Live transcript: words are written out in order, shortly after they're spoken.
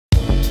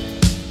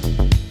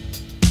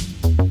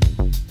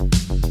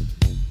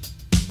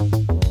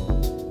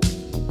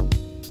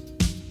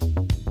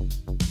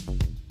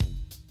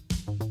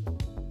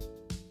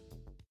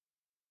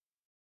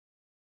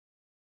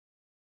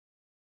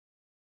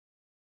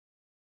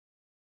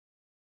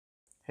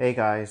Hey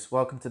guys,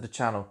 welcome to the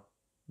channel.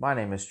 My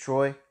name is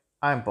Troy,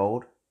 I'm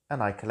bold,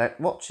 and I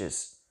collect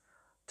watches.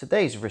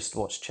 Today's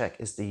wristwatch check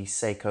is the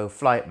Seiko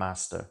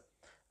Flightmaster,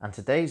 and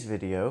today's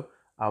video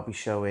I'll be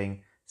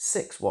showing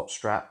 6 watch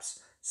straps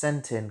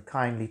sent in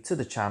kindly to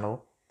the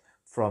channel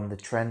from the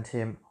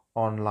Trendhim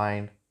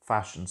online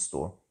fashion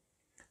store.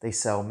 They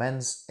sell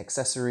men's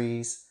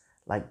accessories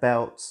like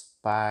belts,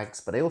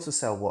 bags, but they also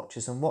sell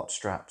watches and watch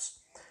straps.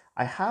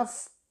 I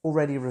have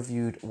already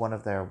reviewed one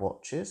of their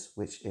watches,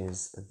 which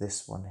is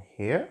this one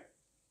here,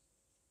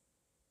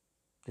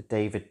 the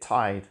David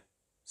Tide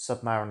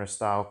Submariner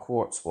style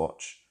quartz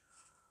watch.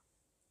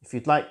 If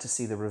you'd like to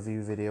see the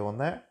review video on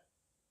there,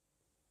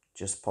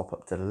 just pop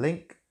up to the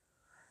link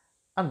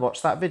and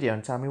watch that video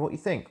and tell me what you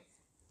think.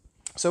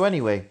 So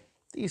anyway,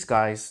 these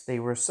guys, they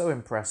were so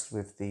impressed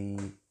with the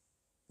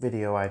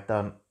video I'd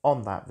done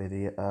on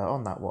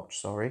that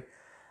watch,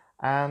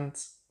 and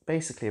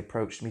basically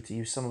approached me to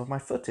use some of my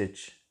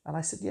footage. And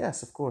I said,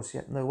 yes, of course,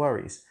 yeah, no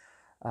worries.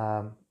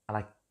 And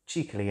I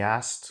cheekily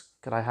asked,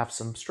 could I have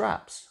some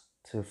straps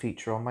to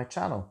feature on my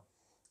channel?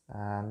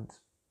 And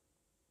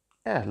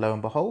yeah, lo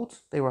and behold,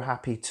 they were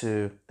happy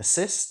to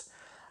assist,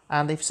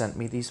 and they've sent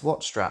me these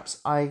watch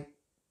straps. I've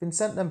been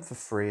sent them for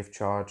free of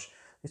charge.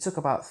 It took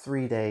about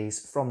 3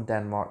 days from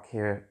Denmark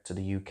here to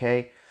the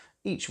UK.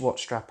 Each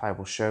watch strap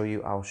I'll show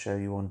you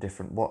on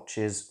different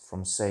watches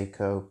from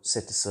Seiko,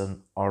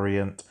 Citizen,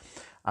 Orient,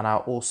 and I'll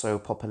also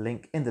pop a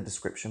link in the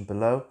description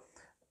below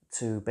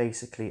to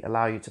basically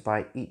allow you to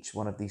buy each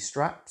one of these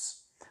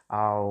straps.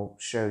 I'll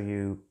show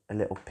you a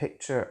little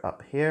picture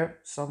up here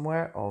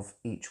somewhere of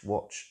each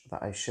watch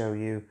that I show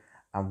you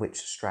and which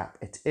strap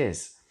it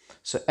is.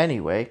 So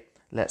anyway,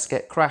 let's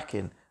get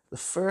cracking. The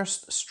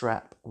first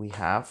strap we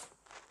have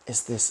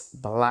is this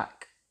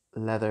black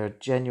leather,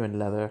 genuine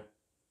leather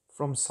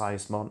from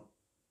Sizemont.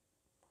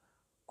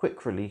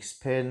 Quick release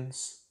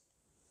pins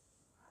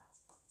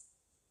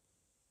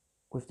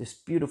with this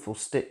beautiful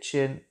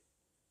stitching.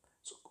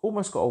 It's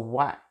almost got a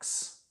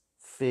wax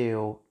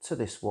feel to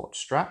this watch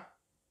strap.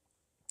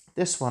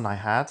 This one I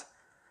had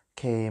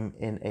came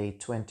in a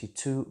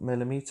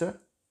 22mm.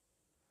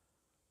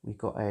 We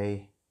got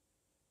a,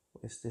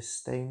 what is this,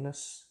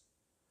 stainless?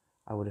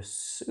 I would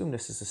assume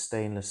this is a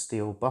stainless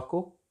steel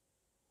buckle.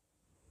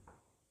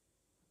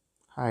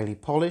 Highly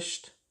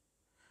polished.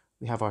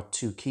 We have our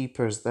 2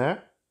 keepers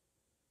there.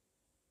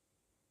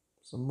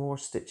 Some more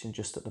stitching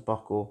just at the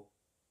buckle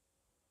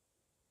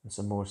and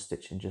some more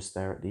stitching just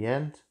there at the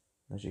end.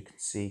 As you can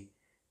see,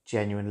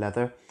 genuine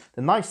leather.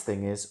 The nice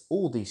thing is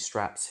all these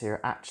straps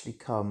here actually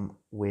come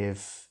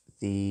with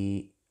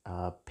the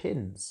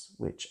pins,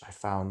 which I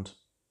found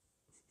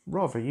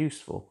rather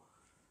useful.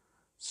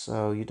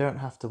 So you don't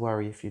have to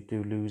worry if you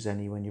do lose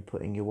any when you're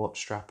putting your watch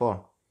strap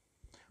on.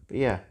 But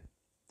yeah,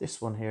 this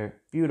one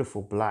here,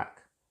 beautiful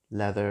black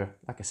leather,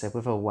 like I said,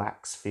 with a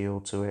wax feel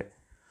to it.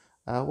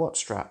 Watch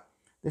strap.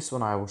 This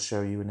one I will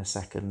show you in a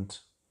second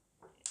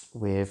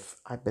with,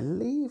 I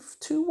believe,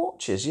 2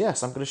 watches.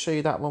 Yes, I'm going to show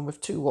you that one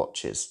with 2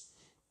 watches.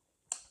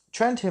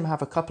 Trendhim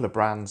have a couple of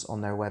brands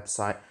on their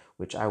website,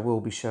 which I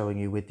will be showing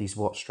you with these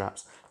watch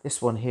straps. This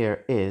one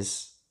here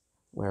is,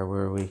 where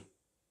were we?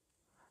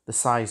 The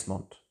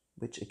Sizemont,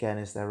 which again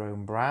is their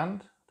own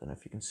brand. I don't know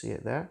if you can see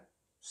it there,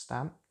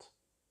 stamped.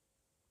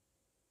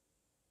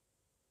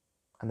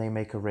 And they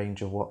make a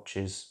range of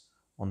watches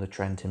on the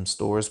Trendhim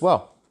store as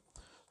well.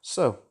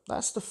 So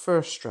that's the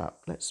first strap.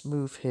 Let's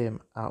move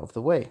him out of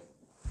the way.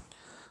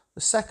 The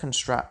second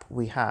strap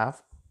we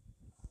have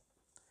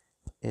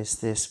is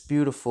this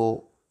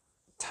beautiful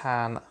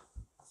tan,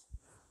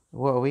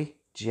 what are we?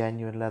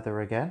 Genuine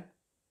leather again.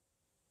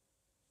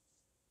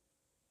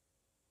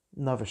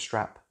 Another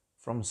strap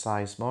from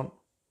Sizemont.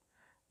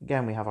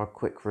 Again, we have our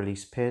quick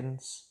release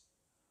pins.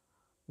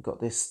 We've got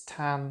this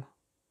tan,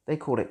 they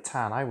call it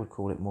tan, I would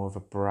call it more of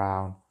a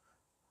brown.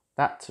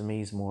 That to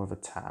me is more of a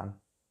tan.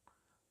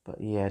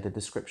 But yeah, the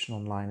description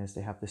online is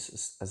they have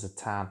this as a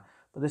tan,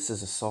 but this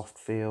is a soft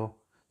feel.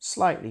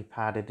 Slightly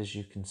padded, as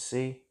you can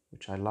see,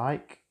 which I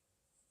like.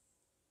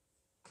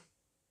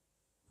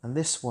 And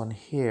this one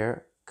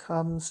here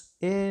comes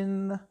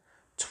in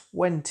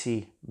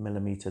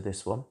 20mm,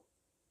 this one.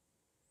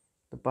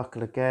 The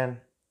buckle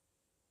again,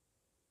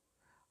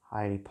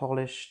 highly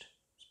polished.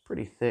 It's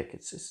pretty thick,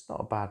 it's not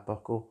a bad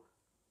buckle.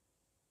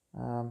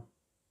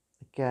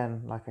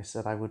 Again, like I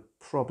said, I would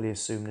probably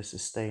assume this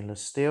is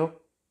stainless steel.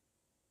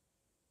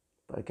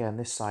 But again,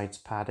 this side's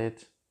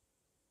padded.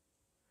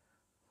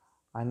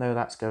 I know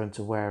that's going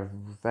to wear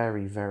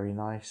very, very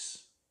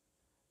nice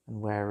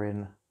and wear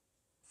in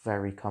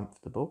very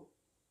comfortable.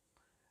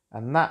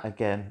 And that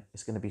again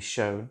is going to be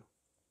shown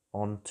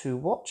on 2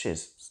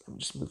 watches. So let me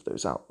just move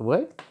those out of the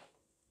way.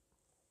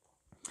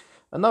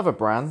 Another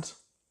brand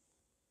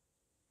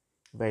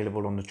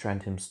available on the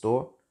Trendhim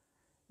store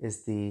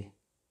is the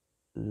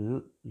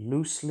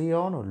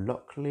LUCLEON or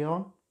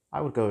LUCLEON.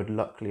 I would go with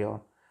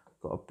LUCLEON.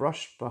 Got a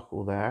brushed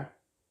buckle there.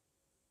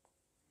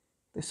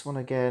 This one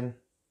again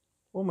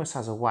almost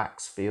has a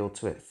wax feel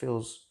to it.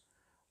 Feels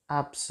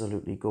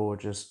absolutely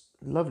gorgeous.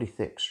 Lovely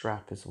thick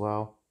strap as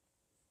well.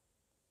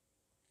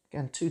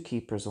 Again, 2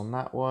 keepers on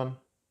that one.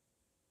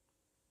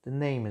 The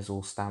name is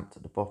all stamped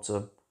at the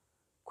bottom.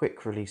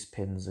 Quick release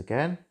pins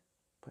again.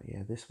 But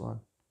yeah, this one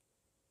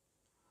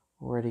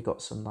already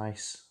got some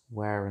nice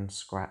wear and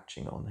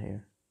scratching on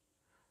here.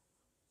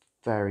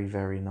 Very,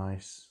 very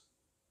nice.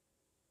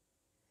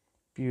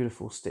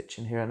 Beautiful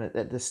stitching here,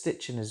 and the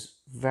stitching is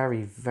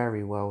very,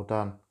 very well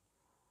done.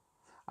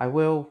 I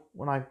will,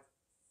 when I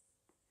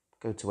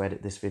go to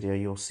edit this video,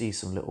 you'll see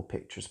some little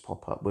pictures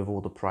pop up with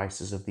all the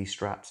prices of these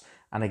straps.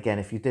 And again,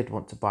 if you did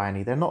want to buy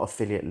any, they're not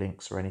affiliate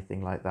links or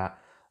anything like that.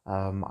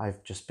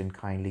 I've just been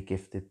kindly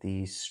gifted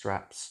these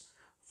straps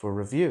for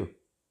review.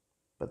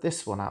 But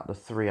this one out of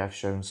the 3 I've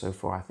shown so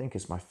far, I think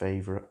is my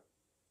favourite.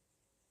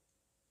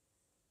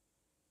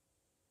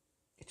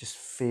 It just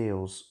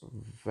feels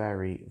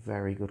very,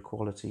 very good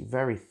quality,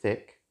 very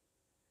thick,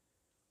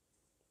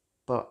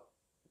 but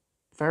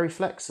very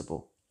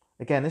flexible.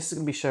 Again, this is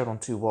going to be shown on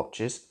 2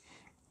 watches.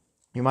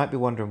 You might be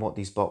wondering what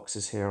these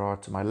boxes here are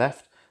to my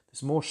left.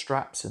 There's more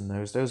straps in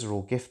those. Those are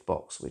all gift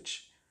box,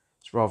 which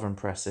is rather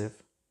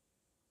impressive.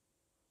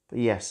 But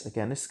yes,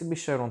 again, this is going to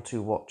be shown on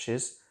 2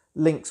 watches.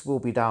 Links will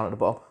be down at the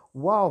bottom.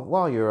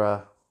 While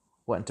you're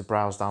wanting to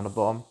browse down the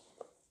bottom,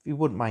 if you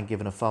wouldn't mind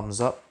giving a thumbs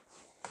up,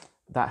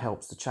 that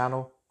helps the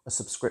channel. A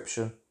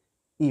subscription,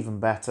 even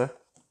better.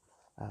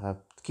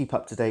 Keep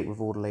up to date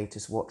with all the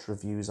latest watch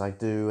reviews I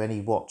do,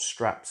 any watch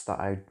straps that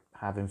I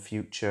have in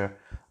future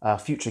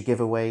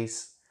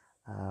giveaways.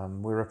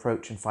 We're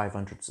approaching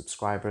 500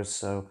 subscribers,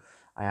 so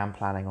I am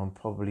planning on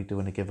probably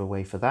doing a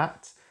giveaway for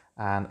that.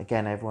 And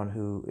again, everyone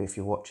who, if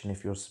you're watching,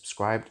 if you're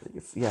subscribed,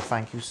 yeah,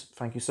 thank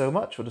you so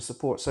much for the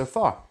support so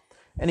far.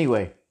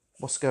 Anyway,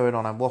 what's going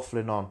on? I'm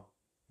waffling on.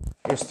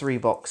 Here's 3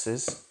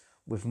 boxes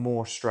with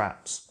more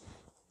straps.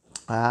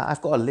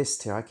 I've got a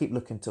list here. I keep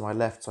looking to my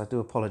left, so I do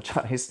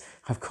apologise.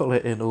 I've got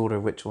it in order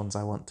which ones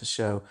I want to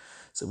show.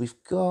 So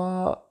we've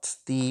got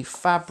the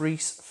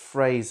Fabrice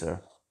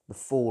Fraser, the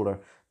Fowler.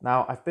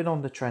 Now, I've been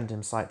on the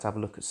Trendhim site to have a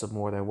look at some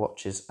more of their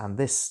watches, and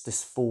this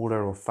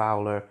Fowler or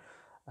Fowler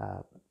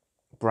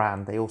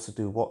brand, they also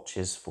do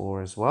watches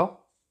for as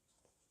well.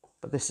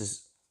 But this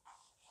is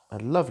a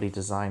lovely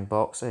design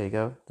box. There you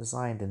go,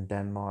 designed in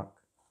Denmark.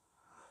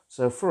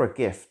 So for a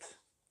gift,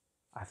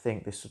 I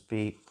think this would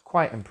be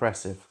quite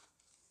impressive.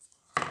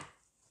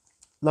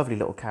 Lovely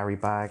little carry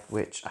bag,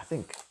 which I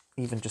think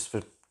even just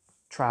for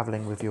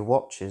traveling with your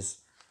watches,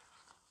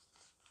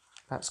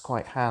 that's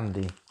quite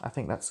handy. I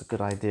think that's a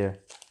good idea.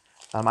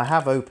 I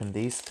have opened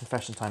these,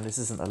 confession time, this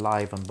isn't a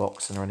live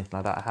unboxing or anything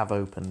like that. I have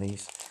opened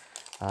these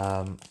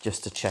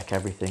just to check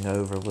everything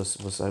over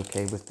was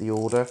okay with the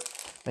order.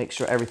 Make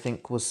sure everything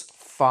was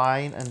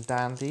fine and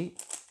dandy,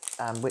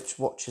 and which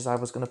watches I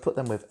was going to put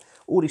them with.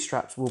 All these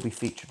straps will be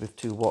featured with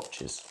 2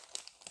 watches.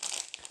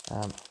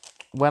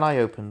 When I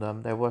opened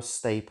them, there were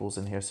staples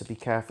in here, so be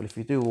careful. If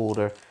you do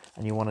order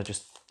and you want to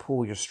just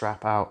pull your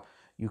strap out,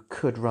 you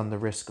could run the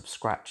risk of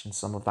scratching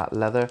some of that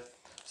leather.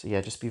 So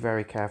yeah, just be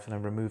very careful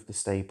and remove the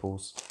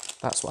staples.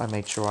 That's what I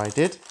made sure I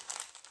did.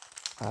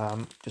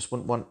 Just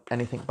wouldn't want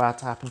anything bad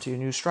to happen to your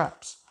new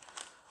straps.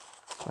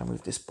 So I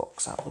move this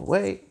box out of the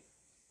way.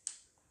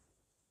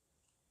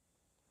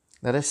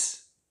 Now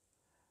it's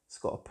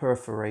got a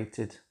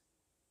perforated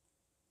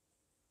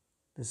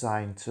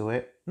design to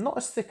it. Not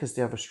as thick as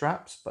the other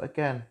straps, but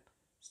again,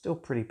 still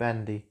pretty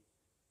bendy.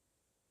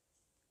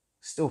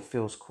 Still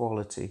feels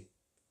quality.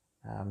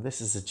 This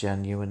is a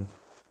genuine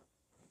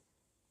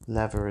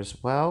leather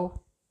as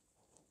well.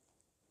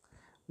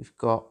 We've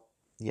got,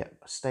 yeah,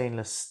 a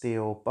stainless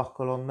steel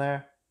buckle on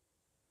there.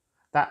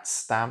 That's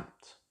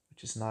stamped,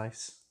 which is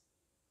nice.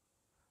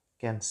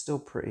 Again, still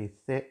pretty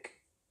thick.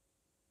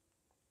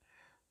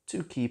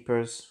 2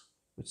 keepers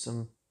with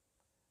some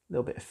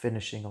little bit of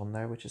finishing on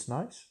there, which is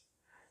nice.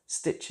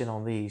 Stitching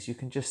on these, you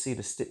can just see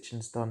the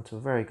stitching's done to a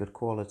very good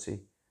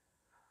quality.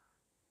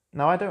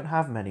 Now, I don't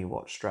have many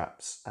watch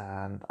straps,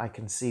 and I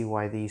can see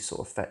why these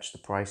sort of fetch the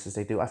prices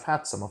they do. I've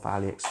had some off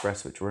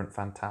AliExpress which weren't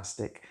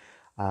fantastic.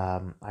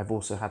 I've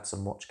also had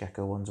some Watch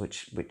Gecko ones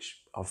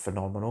which are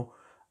phenomenal.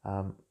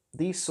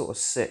 These sort of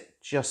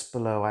sit just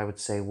below, I would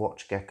say,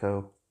 Watch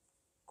Gecko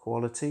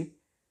quality,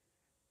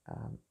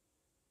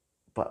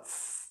 but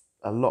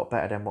a lot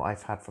better than what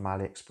I've had from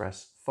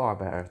AliExpress. Far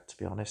better, to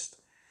be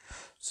honest.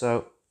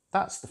 So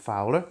that's the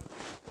Fowler.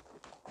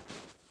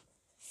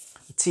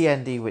 The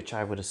TND, which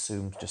I would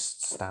assume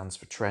just stands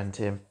for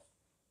Trendhim.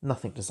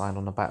 Nothing designed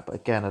on the back, but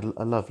again,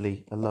 a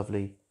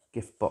lovely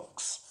gift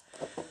box.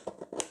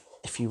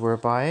 If you were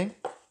buying,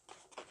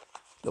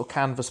 little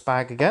canvas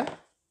bag again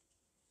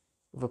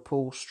with a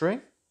pull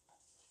string.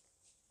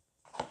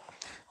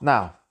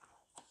 Now,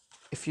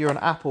 if you're an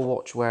Apple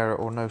Watch wearer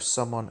or know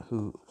someone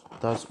who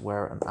does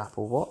wear an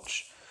Apple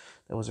Watch,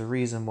 there was a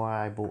reason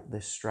why I bought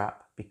this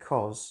strap,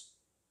 because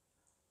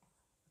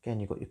again,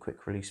 you've got your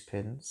quick release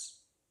pins.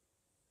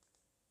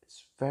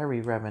 It's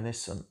very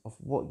reminiscent of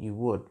what you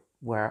would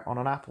wear on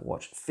an Apple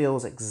Watch. It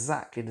feels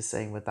exactly the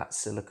same with that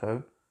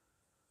silicone.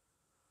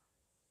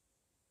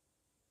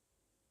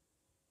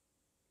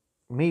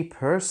 Me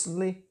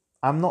personally,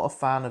 I'm not a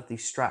fan of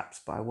these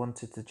straps, but I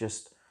wanted to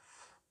just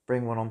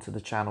bring one onto the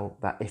channel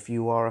that if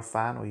you are a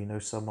fan or you know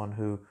someone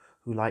who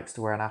likes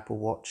to wear an Apple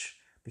Watch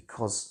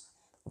because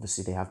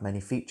obviously they have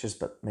many features,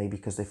 but maybe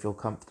because they feel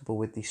comfortable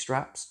with these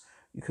straps,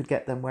 you could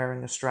get them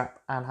wearing a strap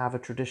and have a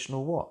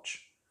traditional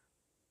watch.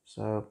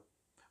 So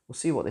we'll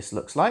see what this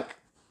looks like.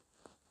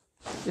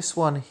 This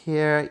one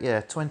here,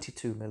 yeah,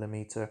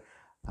 22mm.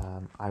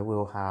 I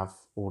will have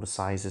all the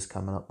sizes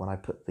coming up when I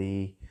put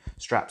the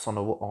straps on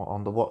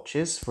the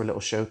watches for a little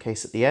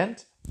showcase at the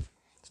end.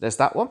 So there's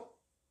that one.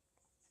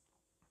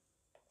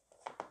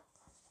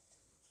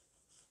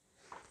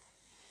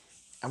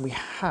 And we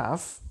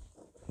have,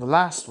 the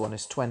last one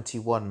is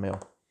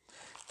 21mm.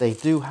 They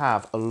do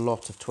have a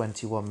lot of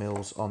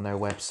 21mm on their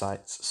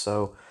websites.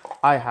 So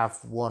I have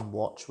one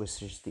watch,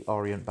 which is the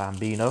Orient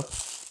Bambino.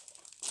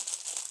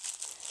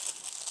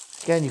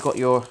 Again, you've got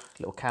your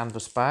little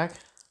canvas bag.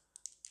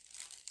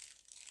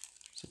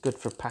 So good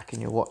for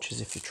packing your watches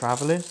if you're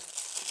traveling.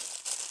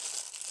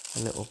 A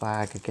little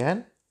bag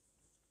again.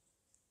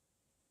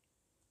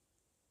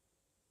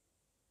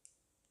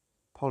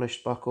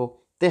 Polished buckle.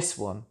 This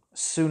one, as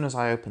soon as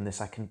I open this,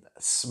 I can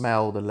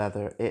smell the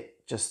leather.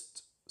 It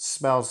just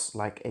smells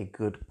like a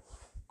good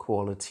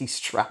quality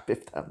strap,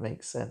 if that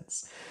makes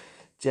sense.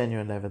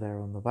 Genuine leather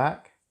there on the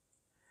back.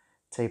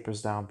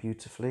 Tapers down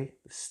beautifully.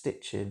 The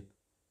stitching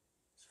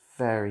is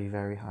very,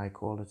 very high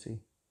quality.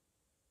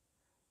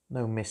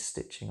 No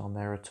mis-stitching on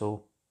there at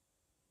all.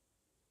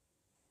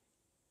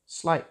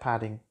 Slight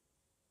padding,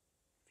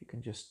 if you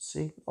can just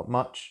see, not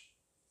much.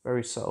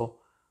 Very subtle.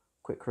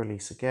 Quick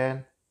release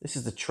again. This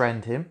is the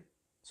Trendhim.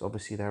 It's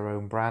obviously their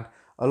own brand.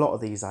 A lot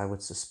of these I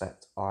would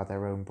suspect are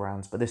their own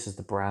brands, but this is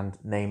the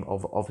brand name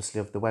of obviously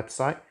of the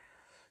website.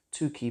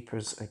 Two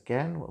keepers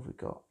again. What have we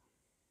got?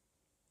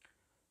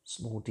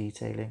 Small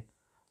detailing.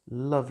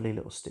 Lovely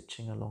little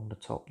stitching along the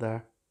top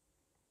there.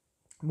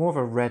 More of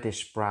a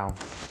reddish brown.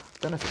 I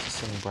don't know if it's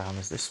the same brown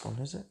as this one,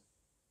 is it?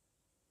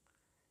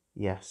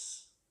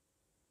 Yes.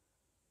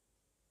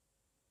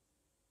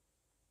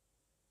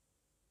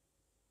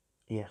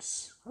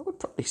 Yes, I would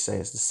probably say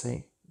it's the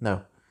same.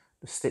 No,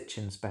 the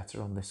stitching's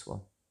better on this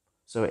one.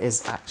 So it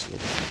is actually a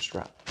different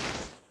strap.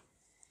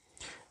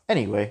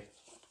 Anyway,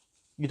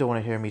 you don't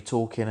want to hear me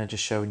talking and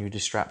just showing you the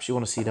straps. You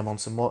want to see them on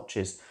some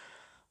watches.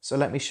 So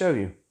let me show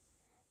you.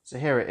 So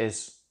here it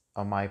is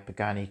on my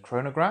Pagani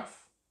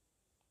chronograph.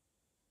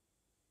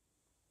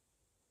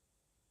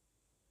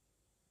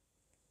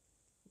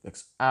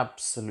 Looks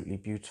absolutely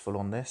beautiful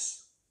on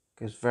this.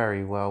 Goes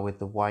very well with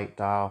the white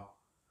dial,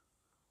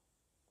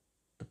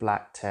 the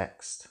black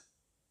text.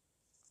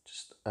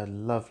 Just a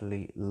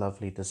lovely,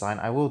 lovely design.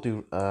 I will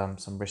do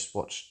some wrist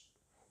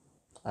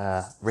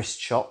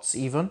shots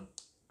even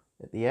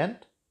at the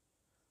end.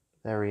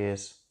 There he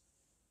is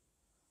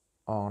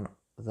on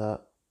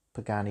the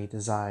Pagani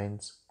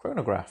Designs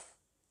chronograph.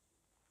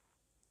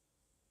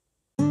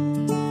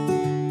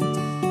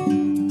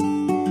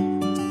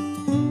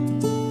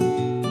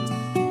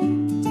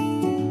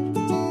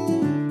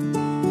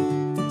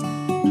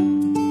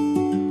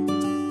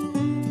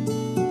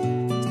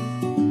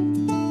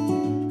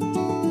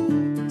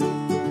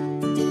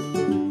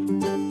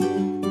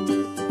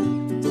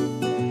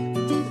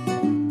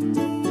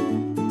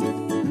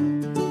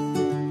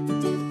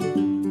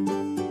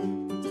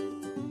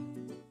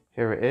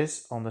 Here it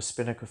is on the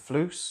Spinnaker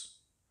Floose.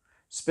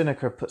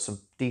 Spinnaker put some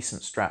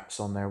decent straps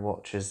on their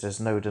watches,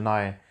 there's no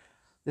denying.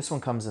 This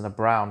one comes in a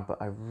brown,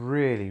 but I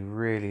really,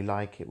 really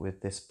like it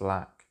with this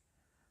black.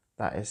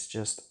 That is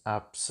just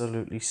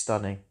absolutely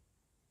stunning.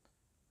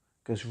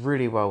 Goes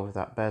really well with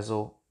that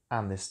bezel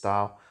and this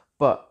dial.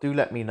 But do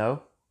let me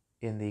know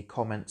in the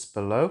comments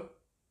below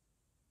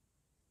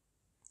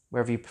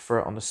whether you prefer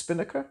it on the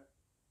Spinnaker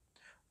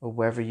or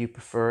whether you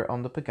prefer it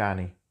on the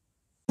Pagani.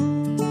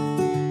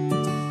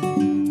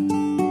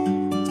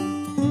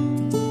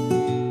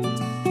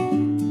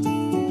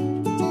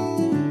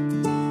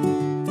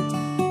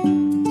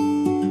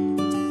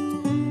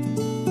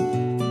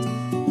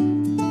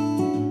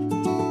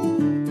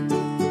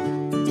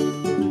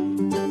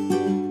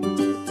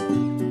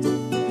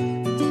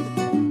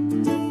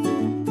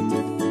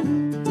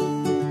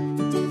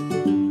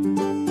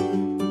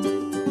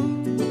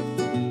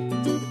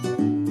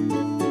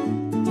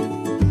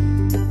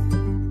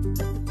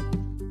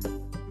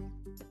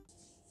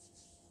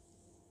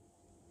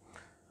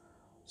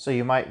 So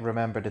you might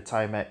remember the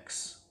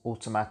Timex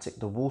Automatic,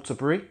 the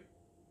Waterbury.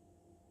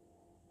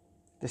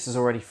 This is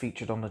already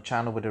featured on the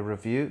channel with a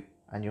review,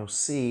 and you'll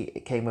see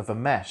it came with a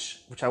mesh,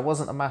 which I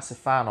wasn't a massive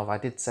fan of. I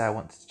did say I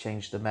wanted to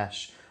change the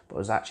mesh, but I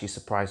was actually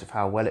surprised with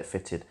how well it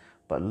fitted.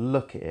 But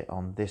look at it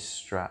on this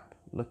strap.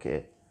 Look at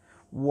it.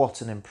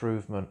 What an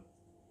improvement.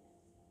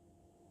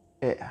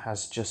 It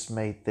has just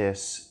made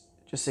this,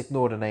 just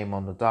ignore the name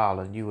on the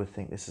dial and you would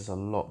think this is a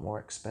lot more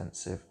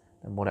expensive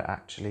than what it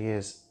actually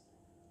is.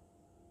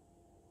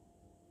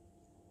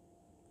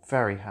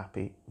 Very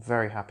happy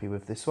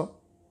with this one.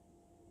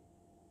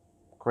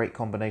 Great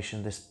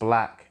combination, this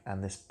black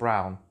and this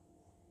brown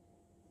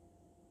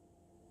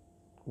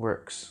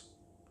works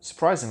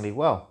surprisingly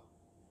well.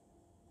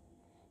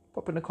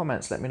 Pop in the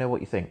comments, let me know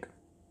what you think.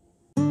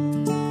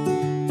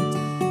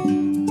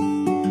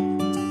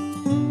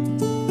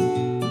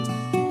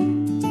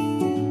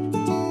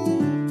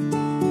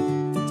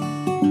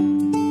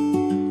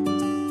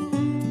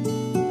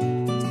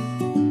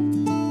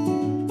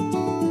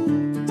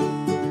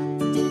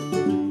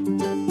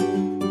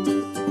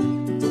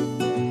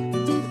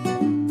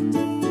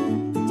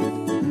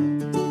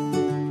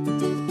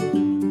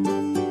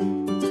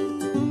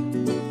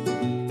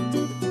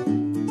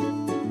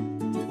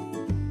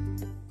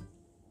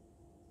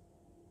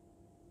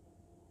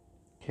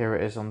 Here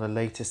it is on the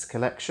latest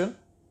collection.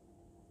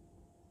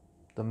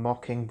 The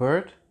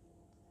Mockingbird.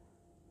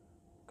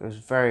 Goes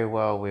very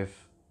well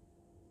with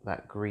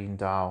that green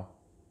dial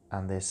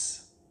and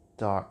this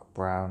dark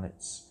brown.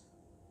 It's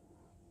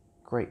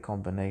a great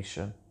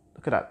combination.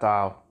 Look at that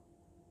dial.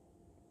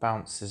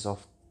 Bounces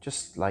off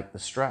just like the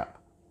strap.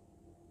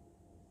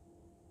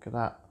 Look at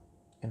that.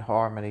 In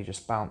harmony,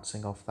 just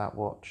bouncing off that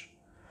watch.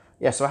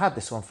 Yeah, so I had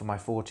this one for my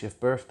 40th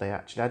birthday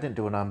actually. I didn't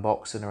do an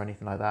unboxing or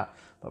anything like that,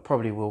 but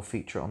probably will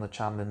feature it on the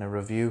channel in a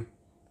review.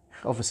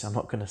 Obviously, I'm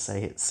not going to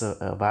say it's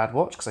a bad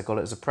watch because I got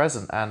it as a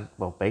present, and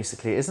well,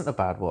 basically it isn't a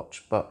bad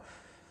watch, but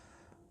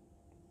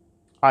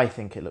I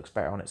think it looks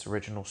better on its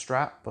original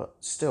strap, but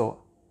still,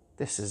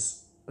 this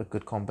is a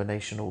good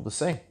combination all the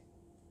same.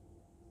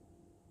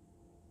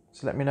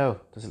 So let me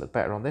know, does it look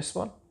better on this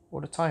one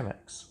or the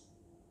Timex?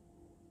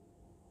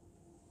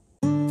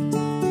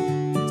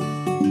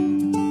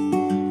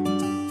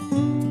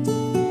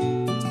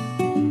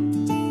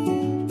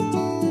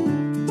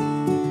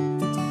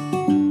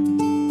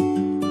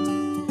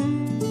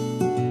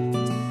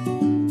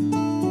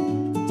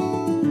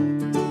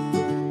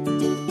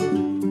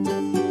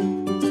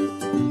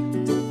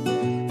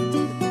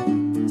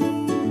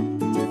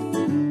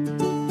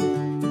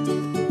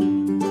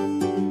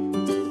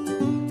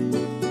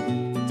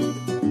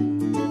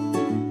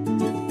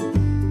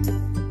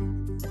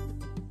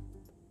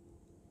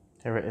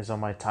 Here it is on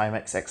my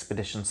Timex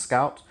Expedition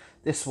Scout.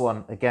 This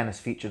one, again, is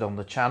featured on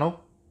the channel.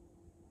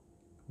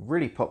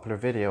 Really popular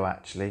video,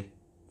 actually,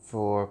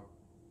 for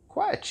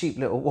quite a cheap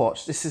little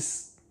watch. This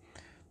is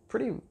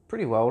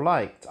pretty well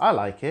liked. I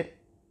like it,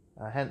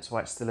 hence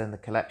why it's still in the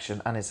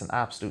collection, and it's an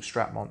absolute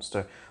strap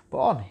monster. But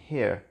on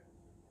here,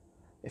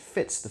 it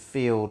fits the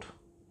field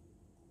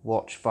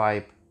watch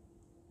vibe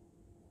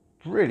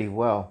really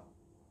well.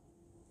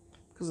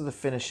 Because of the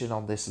finishing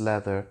on this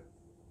leather,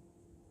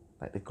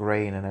 like the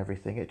grain and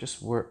everything, it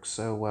just works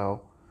so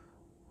well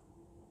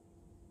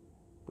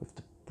with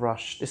the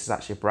brush. This is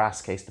actually a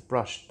brass case, the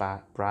brushed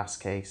back brass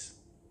case.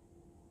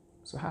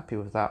 So happy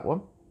with that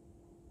one.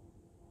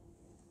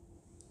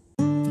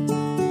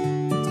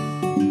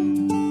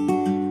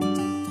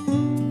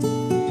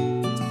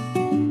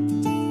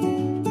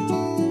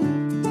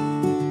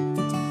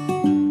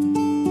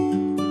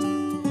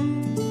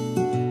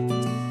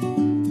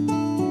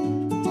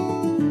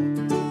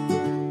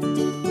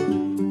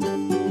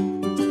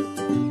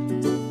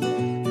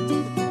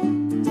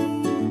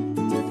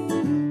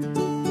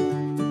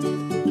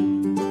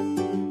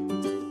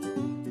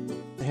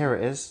 Here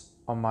it is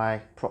on my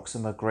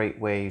Proxima Great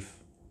Wave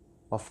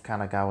off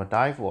Kanagawa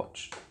dive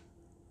watch,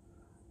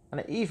 and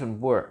it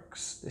even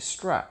works, this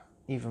strap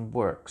even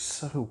works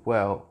so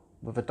well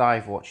with a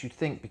dive watch. You'd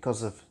think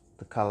because of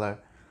the colour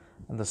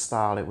and the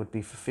style it would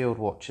be for field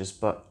watches,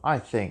 but I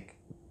think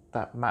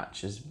that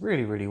matches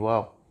really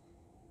well.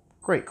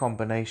 Great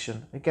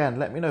combination. Again,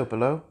 let me know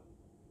below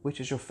which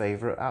is your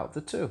favourite out of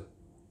the two.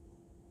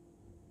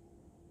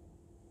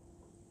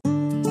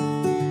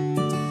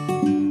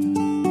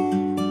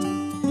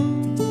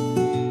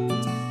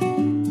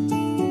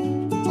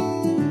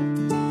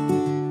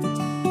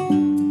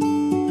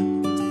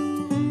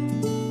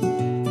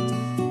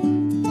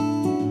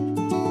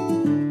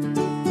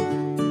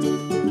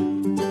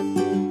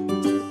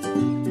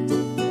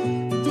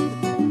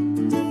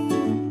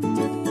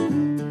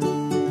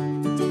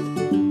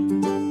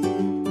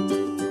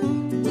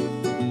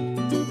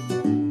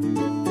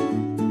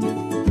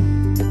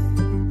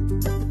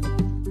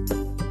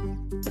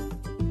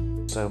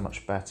 So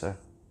much better.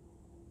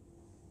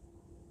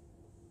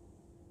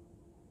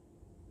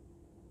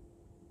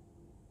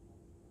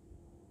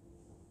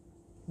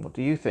 What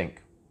do you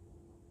think?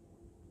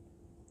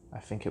 I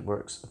think it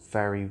works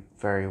very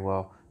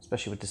well,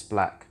 especially with this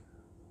black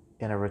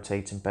inner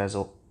rotating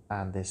bezel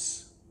and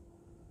this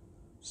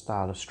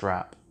style of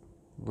strap.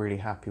 Really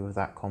happy with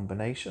that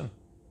combination.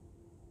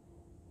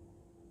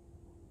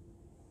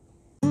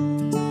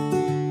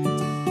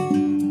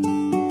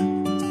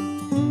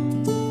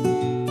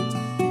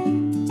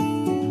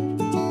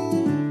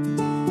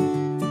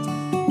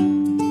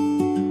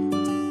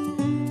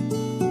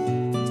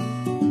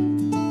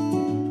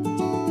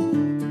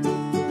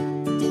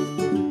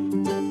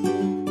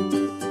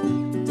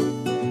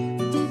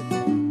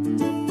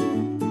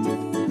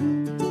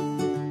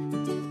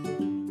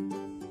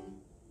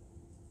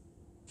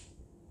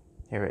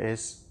 Here it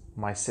is,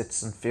 my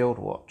Citizen Field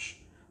watch.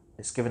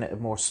 It's given it a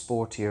more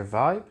sportier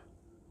vibe.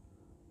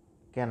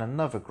 Again,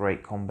 another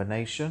great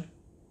combination.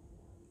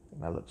 I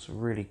think that looks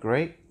really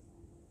great.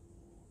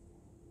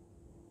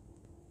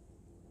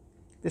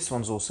 This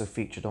one's also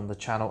featured on the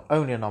channel,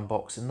 only an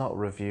unboxing, not a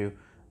review.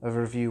 A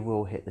review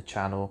will hit the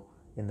channel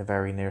in the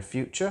very near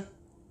future.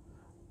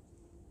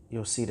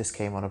 You'll see this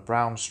came on a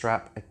brown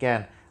strap.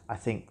 Again, I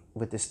think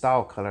with this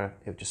dial colour,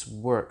 it just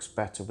works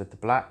better with the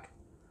black.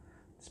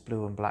 This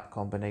blue and black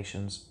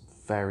combination's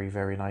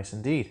very nice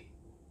indeed.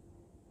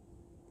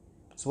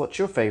 So what's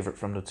your favourite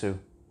from the two?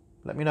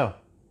 Let me know.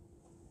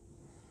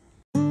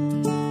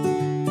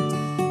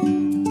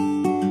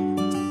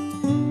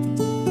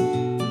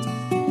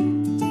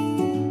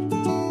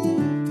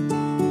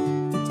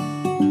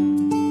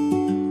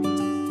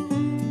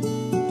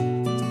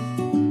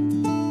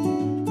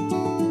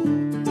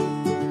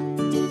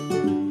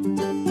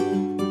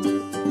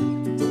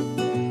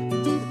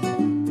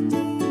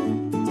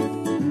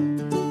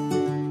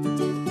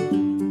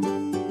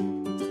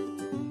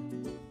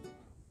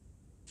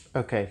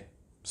 Okay,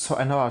 so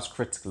I know I was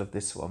critical of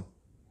this one.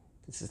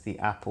 This is the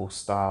Apple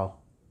style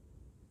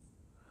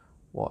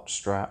watch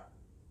strap.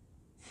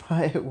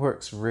 It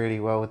works really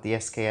well with the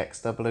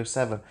SKX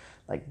 007.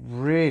 Like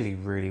really,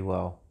 really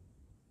well.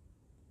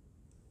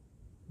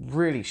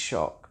 Really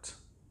shocked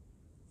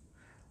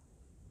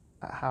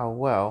at how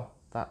well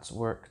that's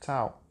worked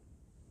out.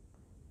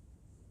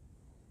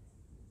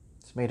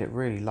 It's made it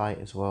really light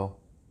as well.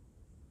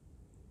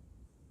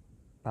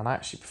 And I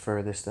actually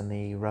prefer this than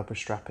the rubber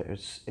strap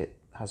it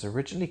has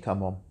originally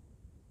come on.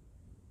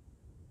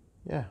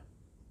 Yeah,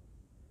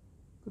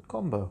 good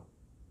combo.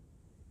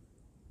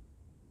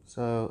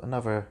 So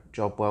another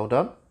job well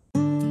done.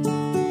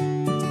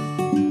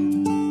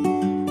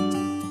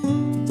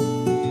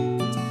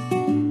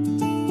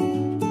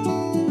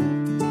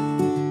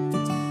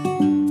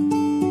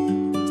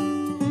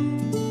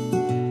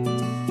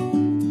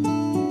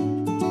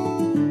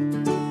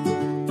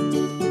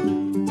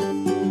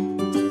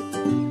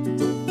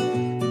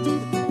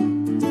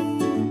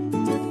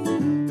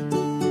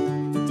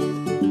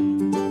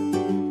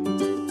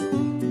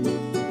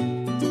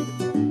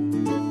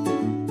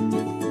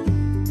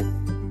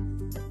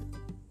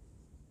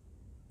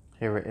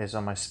 Here it is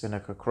on my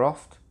Spinnaker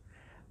Croft.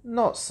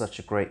 Not such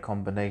a great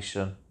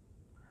combination.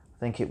 I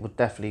think it would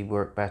definitely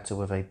work better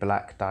with a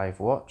black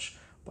dive watch,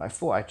 but I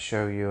thought I'd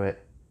show you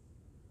it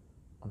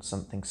on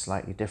something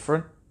slightly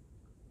different.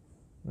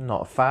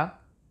 Not a fan.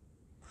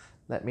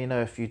 Let me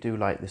know if you do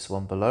like this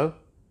one below,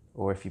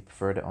 or if you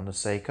preferred it on the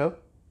Seiko.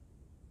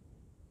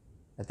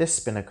 Now, this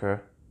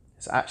Spinnaker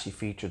is actually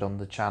featured on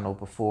the channel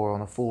before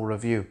on a full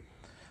review.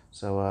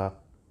 So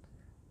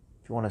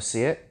if you want to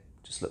see it,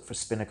 just look for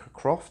Spinnaker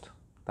Croft.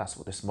 That's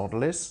what this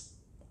model is.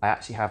 I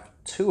actually have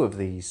 2 of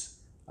these.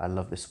 I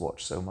love this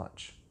watch so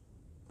much.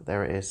 But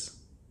there it is.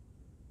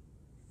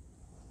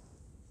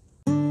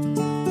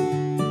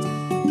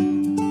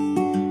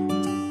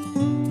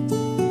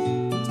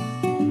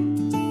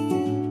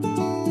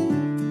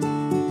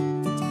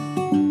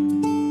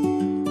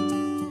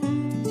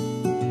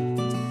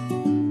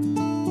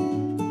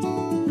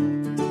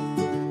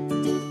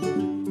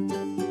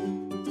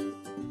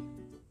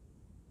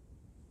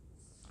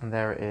 And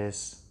there it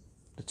is.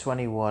 The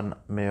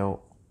 21mm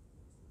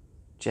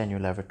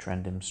genuine leather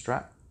Trendhim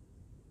strap.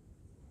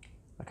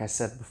 Like I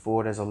said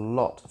before, there's a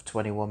lot of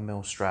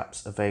 21mm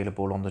straps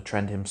available on the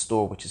Trendhim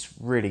store, which is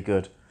really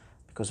good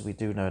because we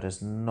do know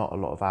there's not a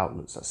lot of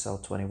outlets that sell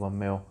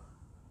 21mm.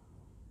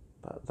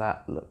 But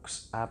that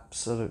looks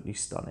absolutely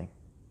stunning.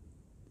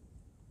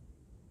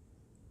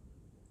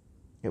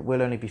 It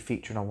will only be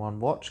featured on one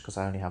watch because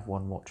I only have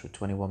one watch with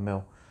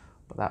 21mm.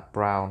 But that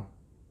brown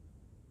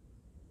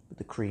with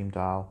the cream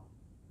dial,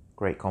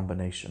 great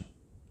combination.